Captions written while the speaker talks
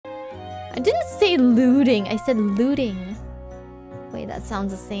I didn't say looting. I said looting. Wait, that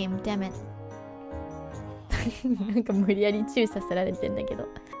sounds the same. Damn it. なんか無理やり注意させられてんだけど。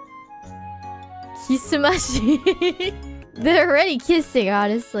キスマシン。They're already kissing,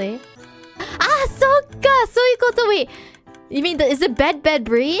 honestly. Ah, そっか、そういうこと。Wait, you mean is it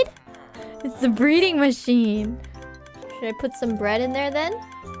BedBreed? It's the breeding machine. Should I put some bread in there then?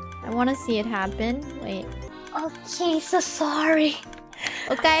 I want to see it happen. Wait. Okay, so sorry.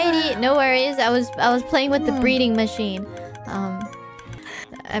 Okay, no worries. I was playing with the breeding machine.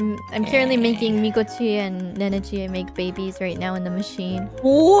 I'm currently making Mikochi and Nenechi make babies right now in the machine.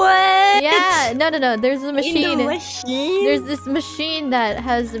 What? Yeah, no. There's a machine. In the machine? There's this machine that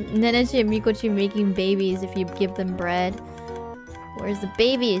has Nenechi and Mikochi making babies if you give them bread. Where's the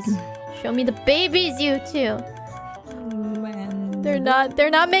babies? Show me the babies, you two. Man. They're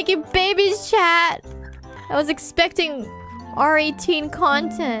not making babies, chat. I was expecting R18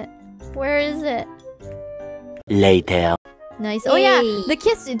 content. Where is it? Later. Nice. Oh yeah, the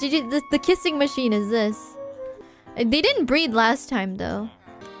kiss. The kissing machine is this. They didn't breed last time though.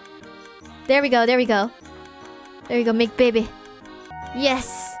 There we go. There we go. Make baby.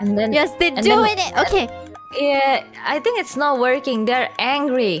 Yes. And then, yes, they're doing it. Okay. Yeah, I think it's not working. They're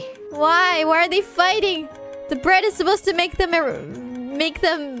angry. Why? Why are they fighting? The bread is supposed to make them.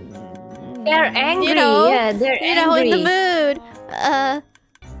 They're angry. You know, yeah, they're angry. You know, in the mood.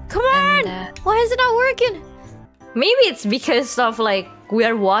 Come on. Why is it not working? Maybe it's because of like we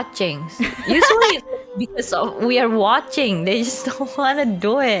are watching. Usually it's because of we are watching. They just don't want to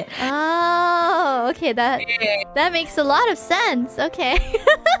do it. Oh, okay. That makes a lot of sense. Okay.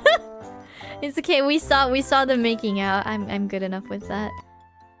 It's okay. We saw them making out. I'm good enough with that.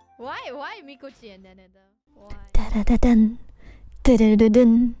 Why Mikochi and Nene though? Why? Da-da-da-dun.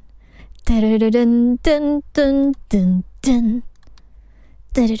 Da-da-da-dun. Da-da-da-dun. Dun dun dun dun.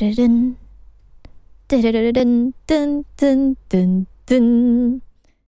 Da-da-da-dun. Dun dun dun dun dun.